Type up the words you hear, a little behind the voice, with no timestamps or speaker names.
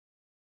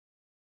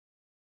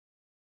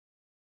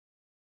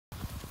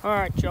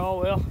Alright,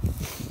 y'all, well,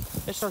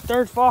 it's our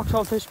third fox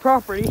off this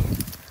property.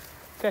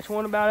 Catch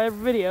one about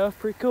every video. It's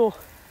pretty cool.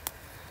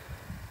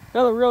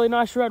 Another really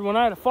nice red one.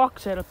 I had a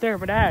fox set up there,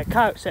 but I had a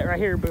coyote set right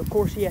here. But of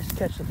course, he has to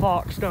catch the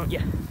fox, don't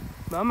you?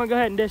 But I'm gonna go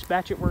ahead and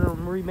dispatch it. We're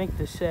gonna remake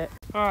this set.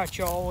 Alright,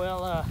 y'all,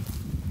 well,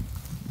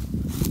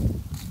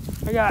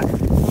 I got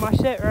my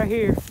set right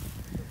here.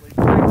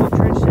 My little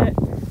trench set.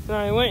 And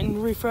I went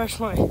and refreshed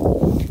my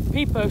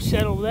P-post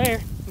set over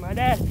there. My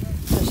dad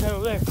has set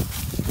over there.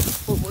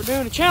 We're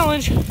doing a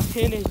challenge,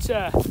 and it's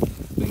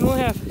we can only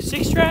have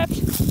 6 traps.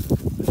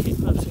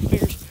 Keep up 6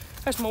 fingers.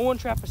 That's my one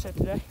trap I set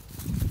today,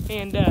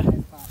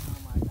 and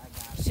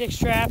 6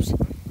 traps,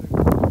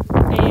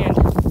 and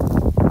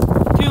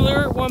 2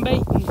 lure, 1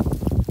 bait, and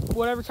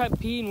whatever type of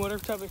pea and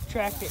whatever type of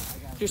attractant.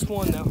 Just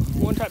one though,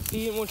 1 type of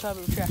pea and 1 type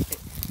of attractant.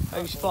 I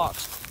use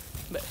fox,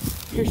 but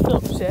here's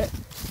Philip's set.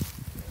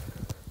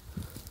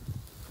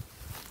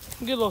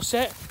 Good little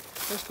set.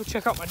 Let's go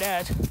check out my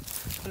dad's.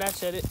 My dad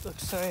said it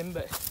looks the same,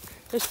 but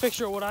this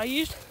picture of what I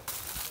used.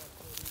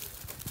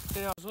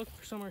 Then I was looking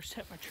for somewhere to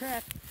set my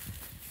trap.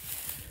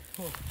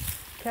 Oh,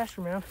 caster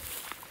mound.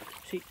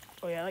 See,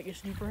 oh yeah, that gets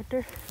deep right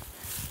there.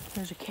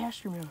 There's a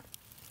caster mound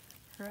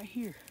right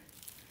here.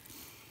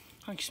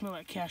 I can smell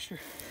that caster.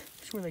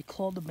 It's where they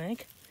clawed the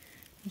bank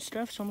and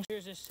stuff. So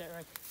here's this set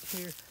right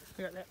here.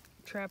 I got that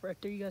trap right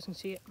there. You guys can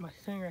see it. My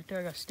thing right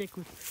there. I got a stick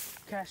with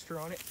caster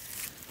on it,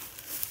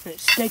 and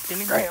it's staked in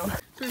the ground.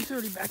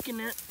 330 back in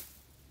there.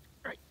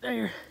 Right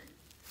there.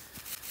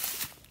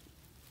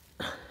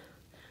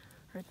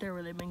 Right there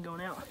where they've been going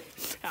out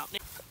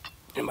there.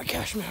 And my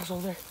caster mound's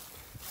over there.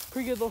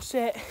 Pretty good little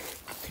set.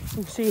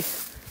 You can see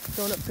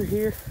going up through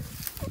here,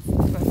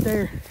 right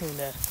there,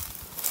 and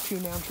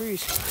shooting down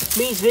trees.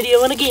 Me's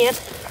videoing again.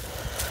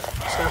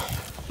 So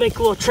make a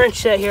little trench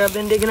set here. I've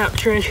been digging out the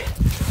trench.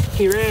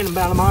 He ran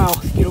about a mile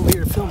to get over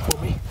here to film for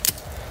me.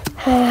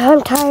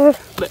 I'm tired.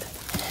 But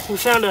we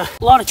found a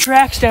lot of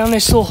tracks down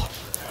this little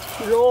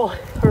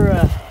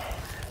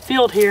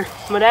field here.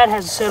 My dad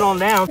has it set on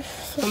down.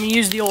 I'm gonna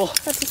use the old,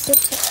 I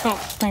don't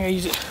think I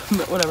use it,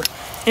 but whatever.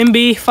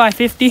 MB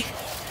 550.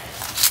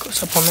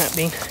 What's up on that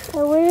bean?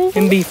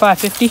 MB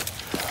 550.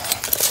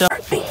 So,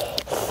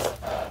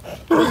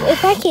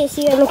 if I can't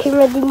see it on the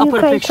camera, then I'll you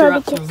put a picture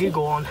up can on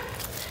Google on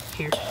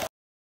here.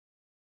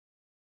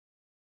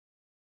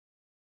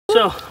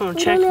 So, I'm gonna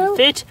check the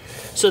fit.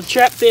 So the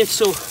trap fits.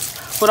 So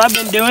what I've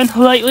been doing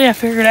lately, I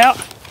figured out,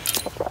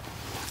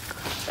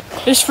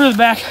 this is for the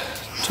back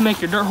to make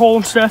your dirt hole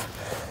and stuff.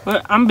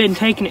 But I've been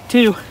taking it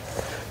too.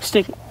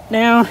 Stick it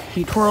down,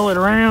 you twirl it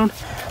around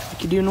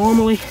like you do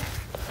normally.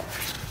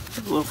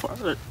 A little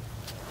farther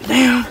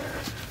down,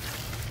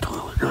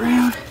 twirl it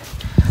around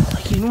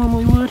like you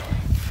normally would.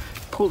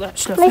 Pull that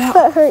stuff out. My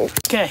foot hurts.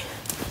 Okay,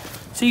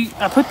 see,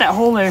 I put that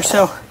hole there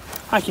so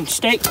I can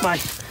stake my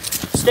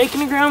stake in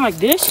the ground like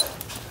this.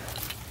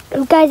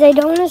 Guys, I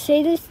don't want to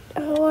say this.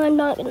 Well, I'm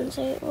not going to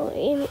say it. Well,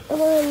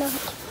 I'm not.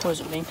 What does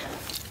it mean?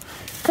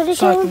 Could I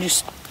So I tell can him?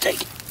 just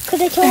stake it.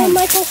 Could I tell him,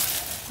 Michael?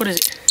 What is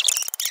it?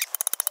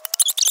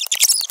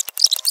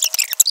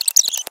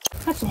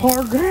 That's some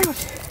hard ground.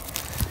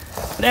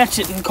 That's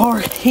it in the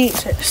car. He ain't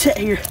set to sit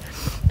here.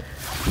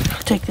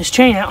 I'll take this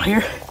chain out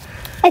here.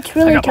 It's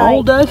really I got my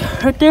hole dug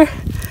right there.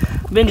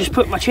 Ben just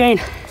put my chain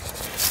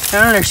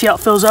down there. See how it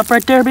fills up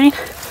right there, Bean?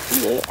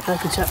 Yeah. I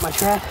can set my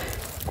trap.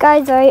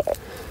 Guys, I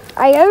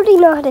already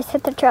know how to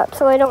set the trap,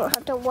 so I don't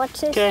have to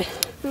watch this. Okay.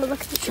 Look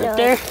at It's right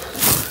there.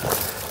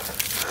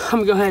 I'm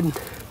gonna go ahead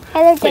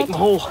and make my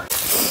hole.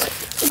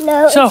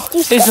 No. So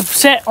is the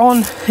set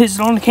on? Is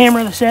it on the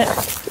camera? The set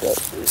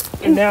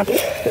and down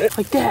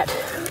like that.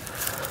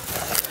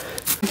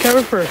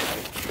 Cover for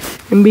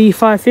MB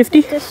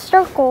 550. The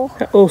circle.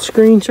 That little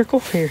screen circle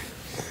here.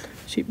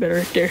 See it better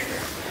right there.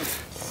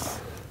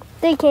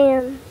 They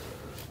can.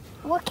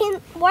 Why do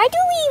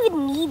we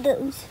even need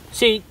those?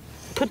 See,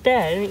 put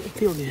that. It ain't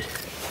feel good.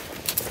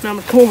 Now I'm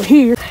gonna come over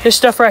here. This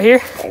stuff right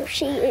here.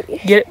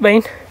 Get it,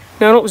 Bane?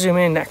 No, don't zoom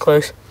in that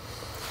close.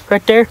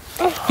 Right there.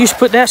 You just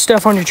put that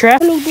stuff on your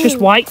trap. Just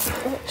white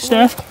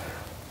stuff.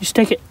 Just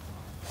take it,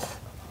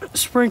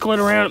 sprinkle it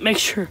around. Make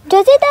sure.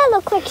 Doesn't that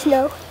look like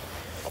snow?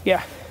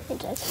 Yeah. It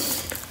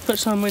does. Put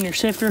some in your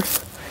sifter.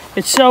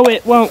 It's so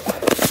it won't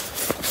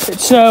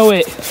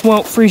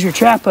freeze your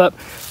trap up,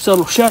 so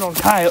it'll shut on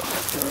coyote.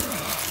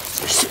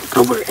 Just sit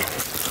over it.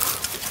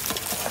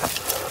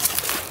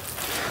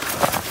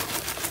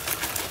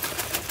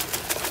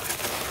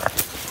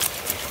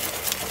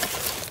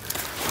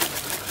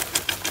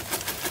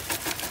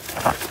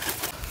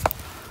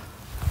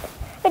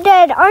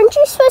 Dad, aren't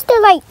you supposed to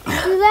like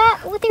do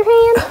that with your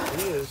hand?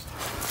 It is.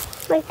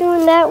 Like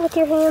doing that with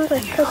your hands?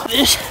 Like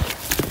This.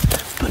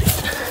 Put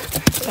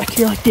it back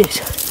here like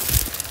this.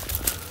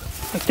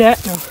 Like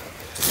that. Now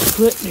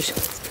put just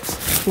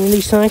one of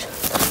these signs.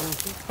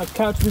 Like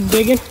Coyote's been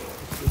digging.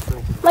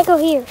 Michael,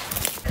 here.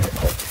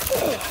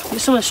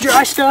 Get some of this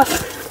dry stuff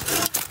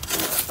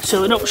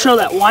so it don't show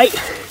that white.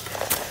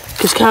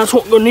 Because coyotes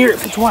won't go near it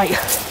if it's white.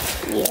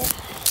 Yeah.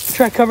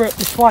 Try to cover up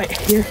this white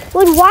here.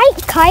 Would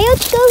white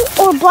coyotes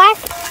go or black?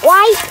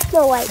 White?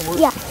 No, white.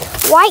 Yeah.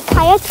 white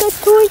kayak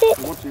goes towards it.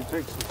 Once you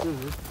take some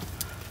scissors.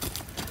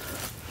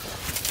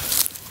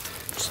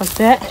 Just like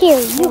that. Here,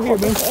 you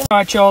hold it.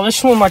 Alright, y'all, this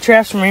is one of my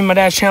traps from me and my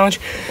dad's challenge.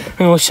 I'm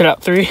gonna set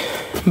out 3.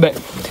 But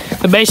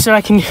the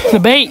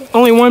bait,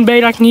 only one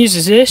bait I can use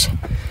is this.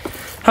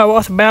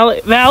 Hiawatha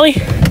Valley.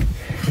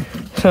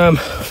 Some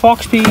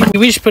fox pea.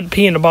 We just put the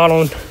pea in the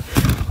bottle and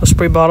a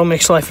spray bottle,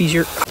 makes life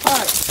easier.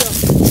 Alright,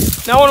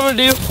 so now what I'm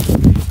gonna do,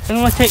 I'm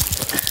gonna take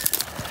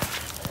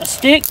a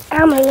stick.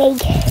 Ow, my leg.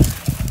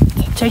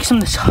 Take some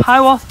of this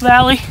Hiawatha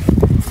Valley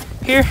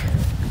here.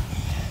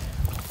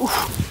 Oof,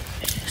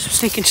 some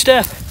stinking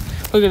stuff.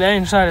 Look at that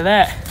inside of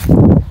that.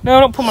 No,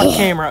 don't put my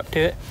camera up to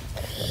it.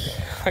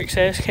 Like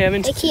says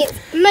Kevin's. I can't.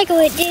 Michael,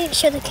 it didn't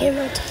show the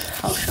camera.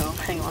 I'll show him.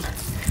 Hang on.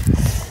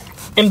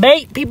 And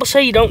bait, people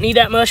say you don't need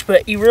that much,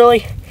 but you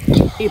really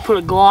need to put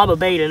a glob of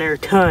bait in there, a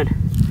ton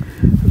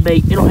of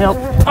bait. It'll help.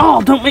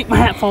 Oh, don't make my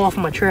hat fall off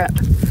of my trap.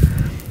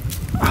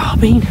 Oh,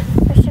 Bean.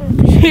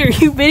 Here,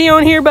 you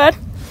videoing here, bud?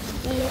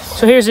 Yes.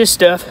 So here's this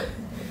stuff.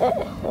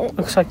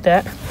 Looks like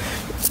that.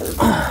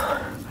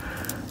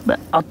 But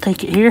I'll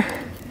take it here.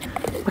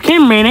 My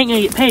cameraman ain't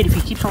gonna get paid if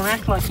he keeps on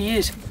acting like he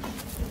is.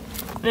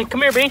 And then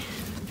come here, Bean.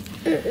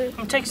 I'm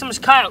gonna take some of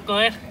this coyote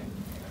gland.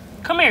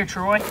 Come here,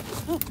 Troy.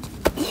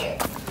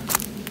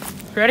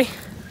 Ready?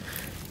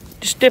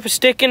 Just dip a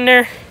stick in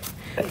there.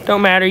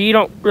 Don't matter, you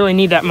don't really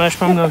need that much,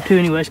 but I'm going to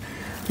anyways.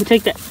 You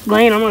take that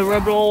gland, I'm gonna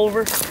rub it all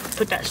over.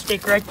 Put that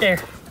stick right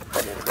there.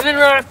 And then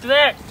right after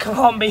that, come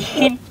on,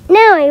 Bean.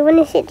 No, I want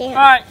to sit down.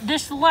 Alright,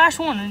 this is the last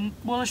one, and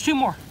well, there's 2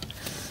 more.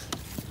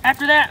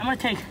 After that, I'm gonna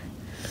take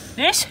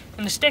this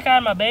and the stick I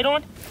had my bait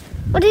on.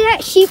 What is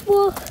that, sheep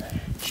wool?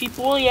 Sheep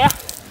wool, yeah.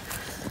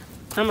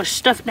 I'm gonna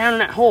stuff it down in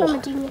that hole. I'm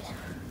a genius.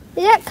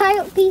 Is that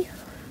coyote pea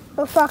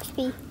or fox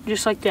pea?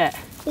 Just like that.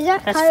 Is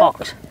that That's coyote?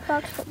 fox.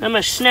 Fox. I'm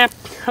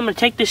gonna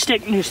take this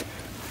stick and just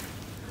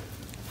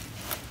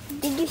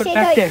Did you put say it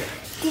back that? there.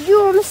 Did you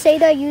almost say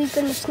that you was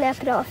gonna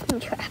snap it off in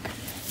the trap?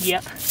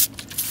 Yep.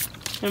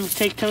 I'm gonna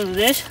take tons of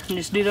this and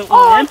just do that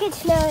Oh, I with them. can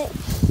smell it.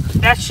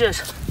 That's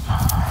just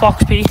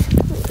fox pea.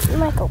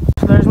 Michael.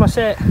 So there's my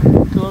set, the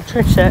little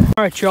trick set.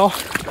 All right, y'all.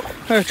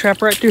 I got a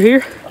trap right through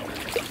here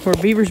where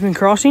beaver's been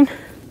crossing.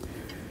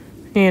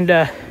 And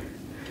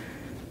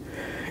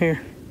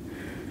here,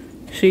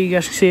 see, you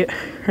guys can see it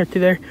right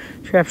through there.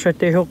 Trap's right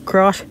there, he'll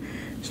cross,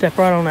 step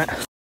right on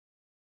that.